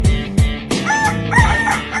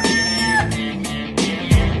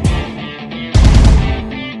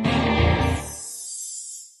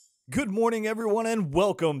Good morning, everyone, and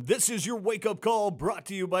welcome. This is your wake-up call brought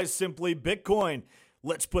to you by Simply Bitcoin.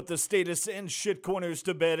 Let's put the status and shitcoiners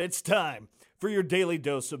to bed. It's time for your daily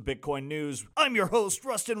dose of Bitcoin news. I'm your host,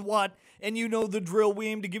 Rustin Watt, and you know the drill. We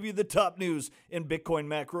aim to give you the top news in Bitcoin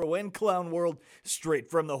macro and clown world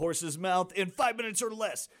straight from the horse's mouth in 5 minutes or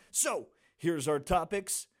less. So, here's our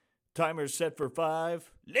topics. Timer set for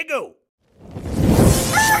 5. Let go!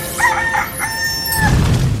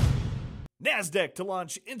 NASDAQ to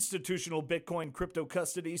launch institutional Bitcoin crypto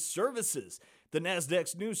custody services. The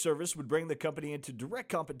NASDAQ's new service would bring the company into direct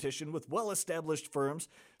competition with well-established firms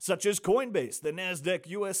such as Coinbase. The NASDAQ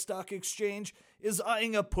U.S. Stock Exchange is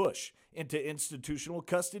eyeing a push into institutional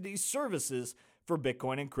custody services for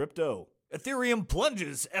Bitcoin and crypto. Ethereum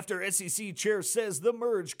plunges after SEC chair says the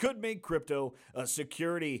merge could make crypto a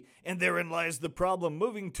security. And therein lies the problem.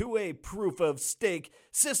 Moving to a proof-of-stake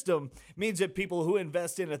system means that people who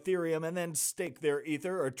invest in Ethereum and then stake their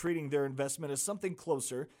Ether are treating their investment as something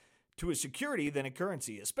closer to a security than a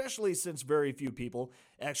currency, especially since very few people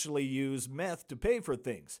actually use mETH to pay for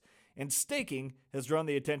things. And staking has drawn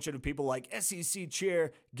the attention of people like SEC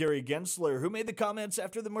chair Gary Gensler, who made the comments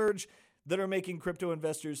after the merge that are making crypto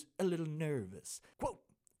investors a little nervous. Quote,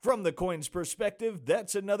 from the coin's perspective,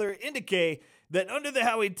 that's another indicator that under the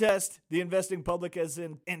Howey test, the investing public is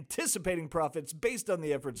anticipating profits based on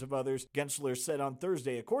the efforts of others, Gensler said on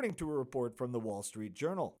Thursday, according to a report from the Wall Street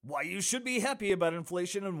Journal. Why you should be happy about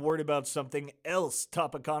inflation and worried about something else,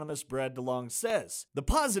 top economist Brad DeLong says. The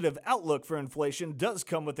positive outlook for inflation does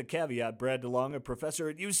come with a caveat, Brad DeLong, a professor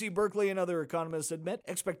at UC Berkeley, and other economists admit.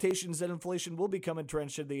 Expectations that inflation will become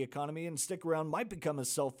entrenched in the economy and stick around might become a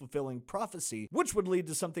self-fulfilling prophecy, which would lead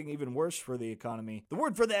to something even worse for the economy. The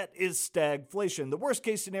word for that is stagflation. The worst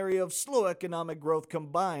case scenario of slow economic growth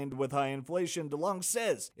combined with high inflation, DeLong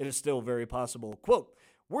says it is still very possible. Quote,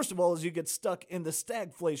 worst of all is you get stuck in the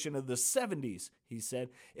stagflation of the 70s, he said.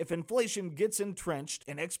 If inflation gets entrenched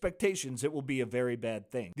in expectations, it will be a very bad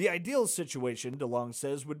thing. The ideal situation, DeLong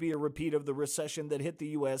says, would be a repeat of the recession that hit the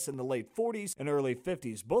U.S. in the late 40s and early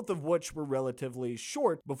 50s, both of which were relatively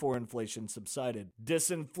short before inflation subsided.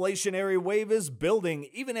 Disinflationary wave is building,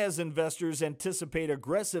 even as investors anticipate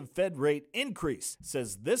aggressive Fed rate increase,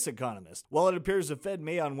 says this economist. While it appears the Fed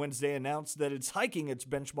may on Wednesday announce that it's hiking its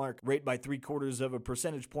benchmark rate by 0.75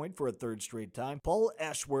 percentage point for a third straight time, Paul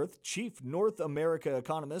Ashworth, chief North America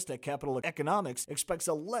economist at Capital Economics, expects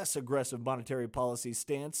a less aggressive monetary policy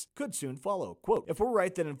stance could soon follow. Quote, if we're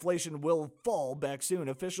right that inflation will fall back soon,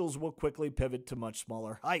 officials will quickly pivot to much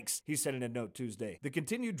smaller hikes, he said in a note Tuesday. The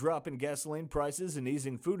continued drop in gasoline prices and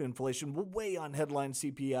easing food inflation will weigh on headline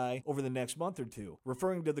CPI over the next month or two.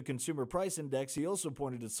 Referring to the Consumer Price Index, he also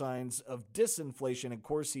pointed to signs of disinflation in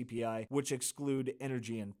core CPI, which exclude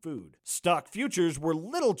energy and food. Stock futures were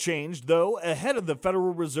little changed, though, ahead of the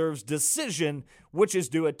Federal Reserve's decision, which is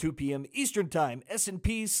due at 2 p.m. Eastern Time.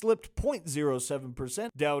 S&P slipped 0.07%,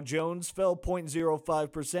 Dow Jones fell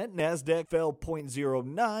 0.05%, NASDAQ fell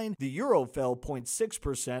 0.09%, the Euro fell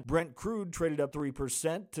 0.6%, Brent crude traded up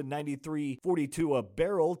 3% to 93.42 a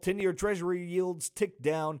barrel, 10-year Treasury yields ticked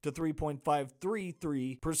down to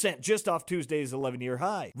 3.533%, just off Tuesday's 11-year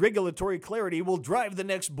high. Regulatory clarity will drive the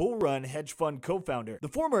next bull run, hedge fund co-founder. The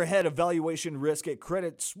former head of valuation risk at Credit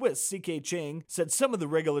Suisse, C.K. Chang, said some of the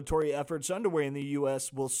regulatory efforts underway in the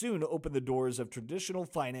U.S. will soon open the doors of traditional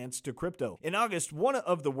finance to crypto. In August, one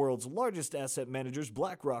of the world's largest asset managers,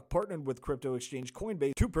 BlackRock, partnered with crypto exchange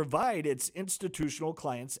Coinbase to provide its institutional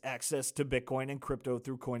clients access to Bitcoin and crypto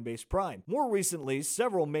through Coinbase Prime. More recently,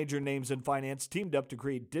 several major names in finance teamed up to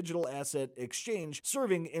create digital asset exchange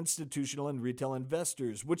serving institutional and retail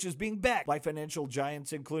investors, which is being backed by financial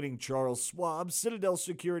giants including Charles Schwab, Citadel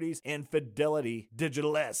Securities, and Fidelity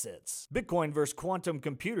Digital Assets. Bitcoin versus quantum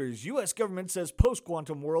computers. U.S. government says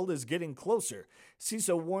post-quantum world is getting closer.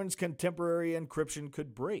 CISO warns contemporary encryption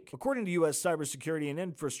could break. According to U.S. Cybersecurity and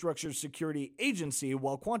Infrastructure Security Agency,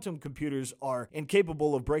 while quantum computers are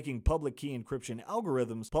incapable of breaking public key encryption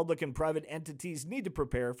algorithms, public and private entities need to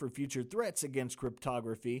prepare for future threats against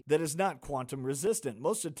cryptography that is not quantum resistant.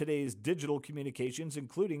 Most of today's digital communications,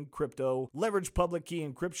 including crypto, leverage public key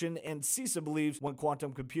encryption, and CISA believes when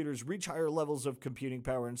quantum computers reach higher levels of computing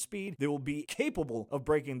power and speed, they will be capable of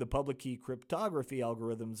breaking the public key cryptography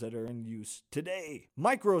algorithms that are in use today.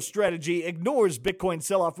 MicroStrategy ignores Bitcoin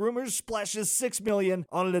sell-off rumors, splashes $6 million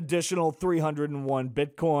on an additional 301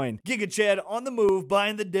 Bitcoin. GigaChad on the move,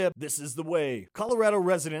 buying the dip. This is the way. Colorado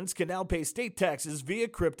residents can now pay state taxes via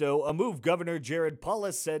crypto, a move Governor Jared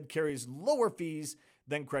Polis said carries lower fees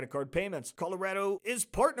than credit card payments. Colorado is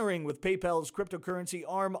partnering with PayPal's cryptocurrency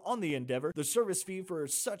arm on the endeavor. The service fee for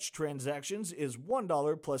such transactions is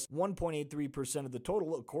 $1 plus 1.83% of the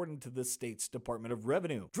total, according to the state's Department of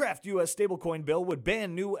Revenue. Draft U.S. stablecoin bill would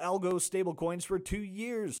ban new algo stablecoins for 2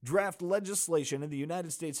 years. Draft legislation in the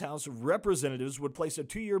United States House of Representatives would place a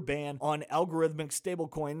 2-year ban on algorithmic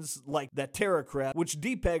stablecoins like that Terra crap, which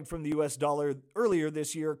depegged from the U.S. dollar earlier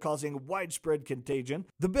this year, causing widespread contagion.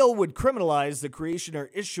 The bill would criminalize the creation or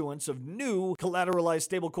issuance of new collateralized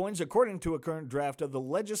stablecoins, according to a current draft of the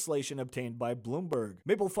legislation obtained by Bloomberg.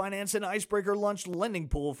 Maple Finance and Icebreaker launched lending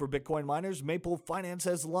pool for Bitcoin miners. Maple Finance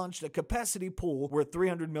has launched a capacity pool worth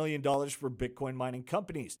 $300 million for Bitcoin mining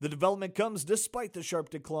companies. The development comes despite the sharp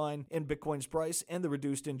decline in Bitcoin's price and the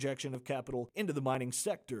reduced injection of capital into the mining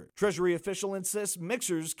sector. Treasury official insists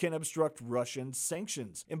mixers can obstruct Russian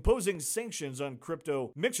sanctions. Imposing sanctions on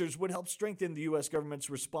crypto mixers would help strengthen the U.S. government's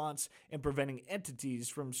response in preventing entities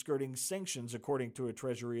from skirting sanctions, according to a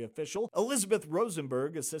Treasury official. Elizabeth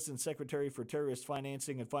Rosenberg, Assistant Secretary for Terrorist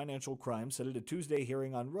Financing and Financial Crimes, said at a Tuesday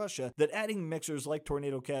hearing on Russia that adding mixers like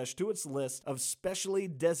Tornado Cash to its list of specially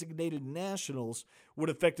designated nationals would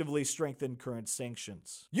effectively strengthen current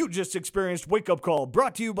sanctions. You just experienced Wake Up Call,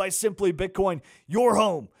 brought to you by Simply Bitcoin, your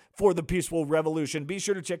home for the peaceful revolution. Be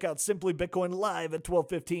sure to check out Simply Bitcoin live at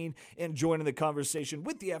 12:15 and join in the conversation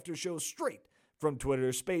with the after show straight from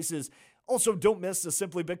Twitter Spaces. Also, don't miss the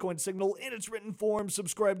Simply Bitcoin signal in its written form.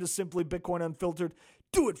 Subscribe to Simply Bitcoin Unfiltered.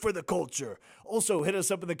 Do it for the culture. Also, hit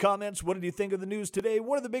us up in the comments. What did you think of the news today?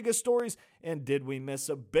 What are the biggest stories? And did we miss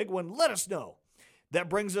a big one? Let us know. That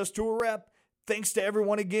brings us to a wrap. Thanks to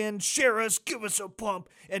everyone again. Share us, give us a pump,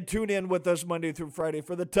 and tune in with us Monday through Friday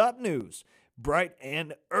for the top news, bright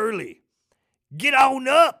and early. Get on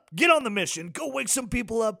up. Get on the mission. Go wake some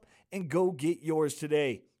people up and go get yours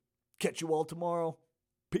today. Catch you all tomorrow.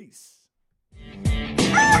 Peace.